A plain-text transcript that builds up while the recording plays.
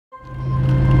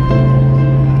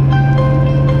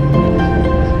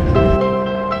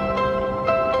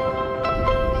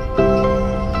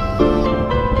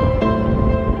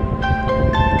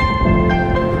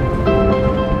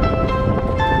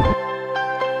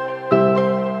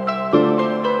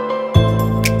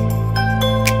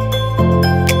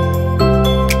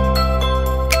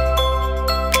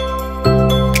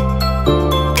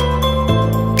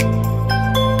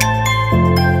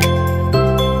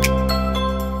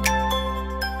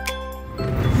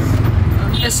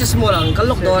SS mo lang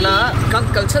kalok do na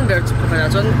kalsan ver pa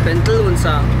chon pentel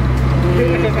unsa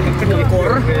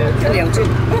kakor kaniang chu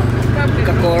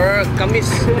kakor kamis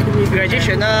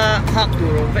graduation na hak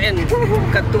duro ven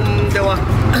katum dewa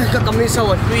ka kamis sa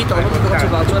wat tui to ko chu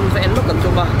ba chon ven no kan chu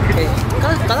ba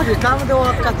kala ri kam dewa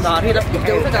kat da ri la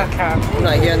deu ka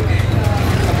na hian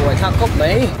abuai thak kop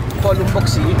mai ko lum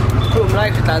boxi khum lai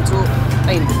khatan chu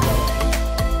ain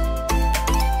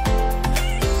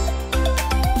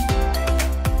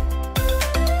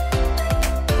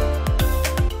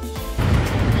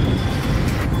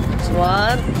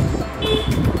one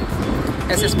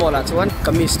SS bola chuan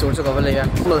kamis tur chu ka valei a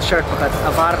full shirt pakat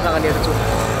avar na ani chu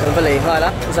kan valei hala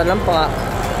zanlam pa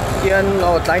kian lo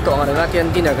tlai to anga kian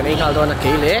dinner kan ei hal do na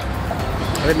keile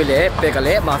remile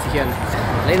pekale ma fi kian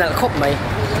leina khop mai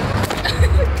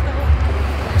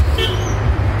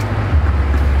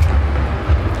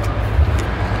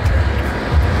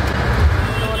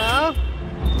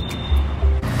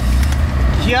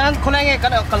kian khulai nge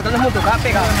kan kal mu tu ka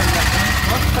peka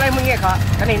Try mo nga ka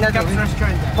kanina Hiccups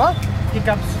restaurant. What?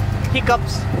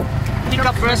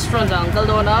 Hiccups restaurant ang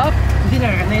kaldona.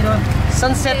 Dinner kan doon.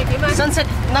 Sunset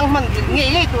nang man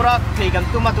ngi tura kaigan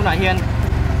tumatunahian.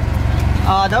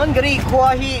 Dawan gari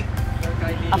kuahi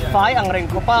afai ang reng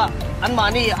ko pa an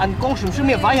mani an kong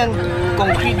sumsumi vayan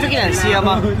concrete bikin siya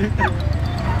ma.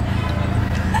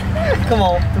 Come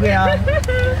on, tuya.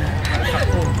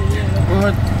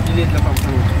 Good. Dilit na pa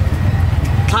po.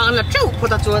 Thang là trâu của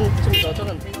ta chuan chúng ta cho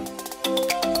cần thấy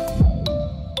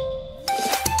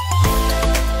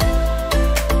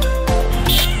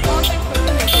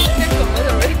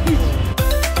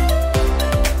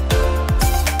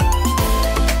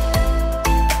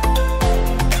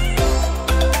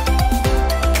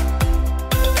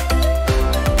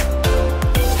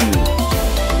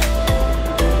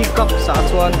hiccup sa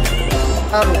chuan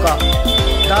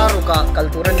daruka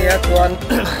kaltura niya chuan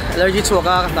allergy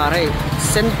chuaka na rei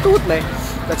sentut mai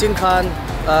ka chin khan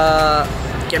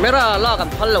camera la kan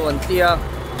phal lawan tia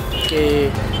ke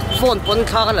phone pon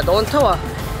kha kan la don thawa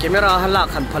camera hala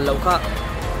kan phal lo kha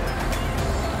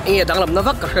e danglam na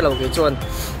vak ka helo ke chuan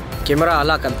camera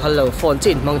la kan phal lo phone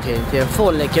chin mang the tia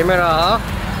phone le camera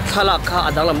thala kha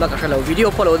adanglam na ka helo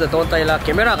video follow da don tai la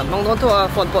camera kan mang don thawa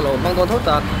phone follow mang don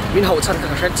thota min ho chan ka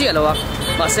hre chi lawa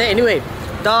ma se anyway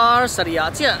dar saria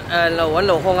chia lo wan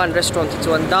lo hongan restaurant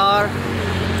chuan dar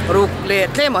ruk le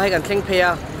tlema hai kan thleng phea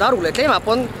daru le tlema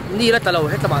pon ni la talo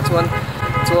he tama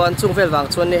chuan chung vel wang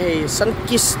chuan ne hei san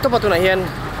kis to patuna hian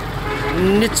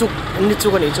ni chu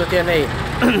kan chu tian hei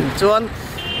chuan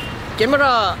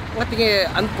camera ngatinge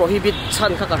an prohibit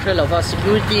chan kha ka hrelo wa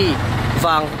security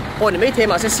wang pon mai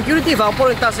thema se security wang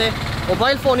pon ta se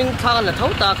mobile phone in thang la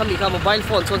thauta khami kha mobile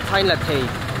phone chuan thain la thei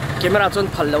camera chuan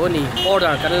phal lo ni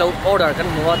order kan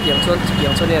huwa tiang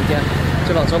chuan ne tian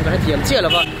chawang chom ka tiang chia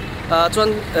lawa chuan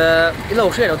ilo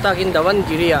hre lo takin dawan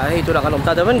giri a hei tura kan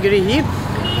omta dawan giri hi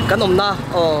kan omna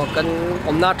kan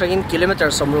omna tangin kilometer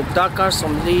somruk dakar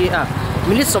somli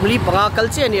minute somli panga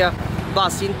kalche nia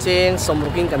basin cheng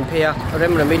somrukin kan phea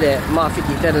rem remile ma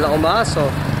fiti ten la oma so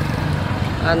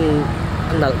an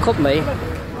nal khop mai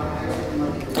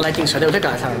lighting shadow te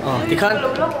ka sang tikhan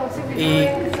I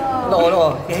no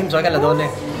ke him joy kan la don ne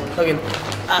tokin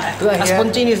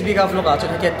spontaneous big of loka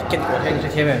chon get ko hang se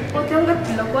theme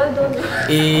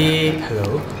hello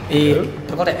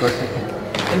to ko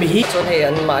te mi hi chon he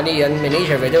an mani an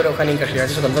manager video ro khanin ka share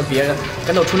so kan ba bia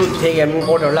kan no thulu the game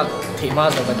order lak thi ma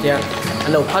so ka tia an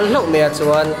lo phal lo me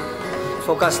chuan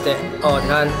focus te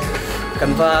dan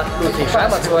kan ba lu thi sha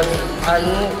ma chuan an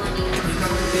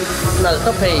nal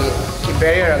to pay ki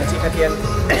barrier ang chi khatien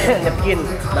napkin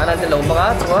danan te lo mga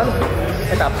chuan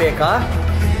eta pe ka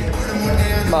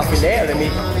ma file remi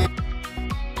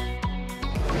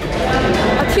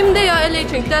athim de ya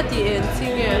electric ta ti en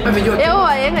singe e o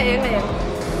ai nga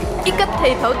ikat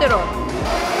thei thau te ro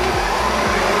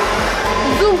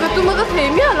zoom ka tu ma ka thei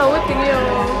mi ala wa ting yo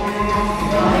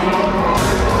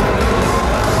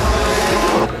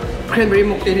cranberry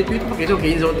mok te ni tweet pa ke so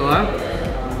gain zo to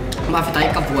ma fi tai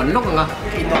ka buan lok nga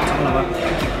ki no chang la ba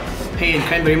hey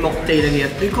cranberry mok te le ni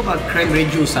tui ko ba cranberry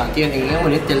juice a tian eng eng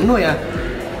ni tel no ya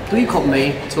tui khop mai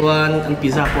chuan an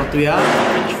pizza po tuya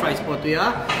french fries po tuya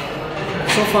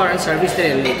so far an service te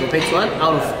le to pay chuan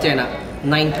out of 10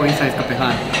 9.5 ka pe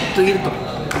han tui to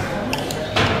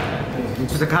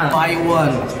just ka buy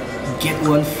one get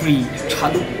one free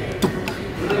chadu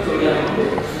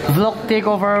vlog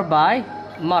takeover by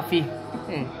Mafi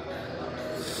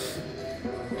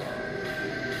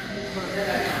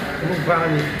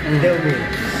Mukbang del me.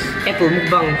 Apple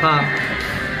mukbang ka.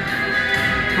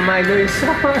 My nose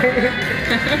sorry.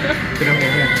 Kira mo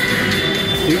yan.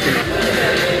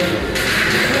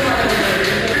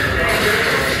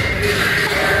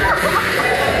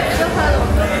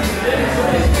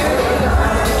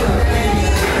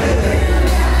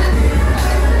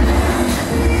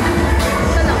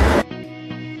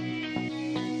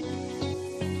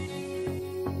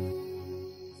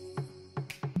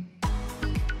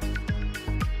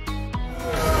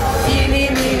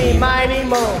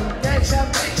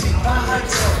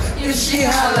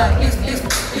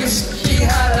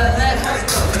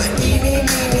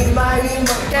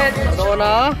 Đó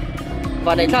na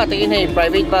và này khác thì này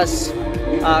private bus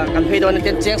cần thuê đó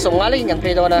nên tiếng sống ngã lên cần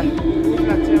thuê đó na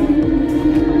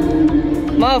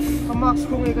Muff Max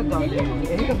kung ikat daw.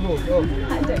 Ikat mo.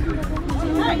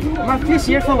 Max this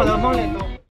year for wala mo lento.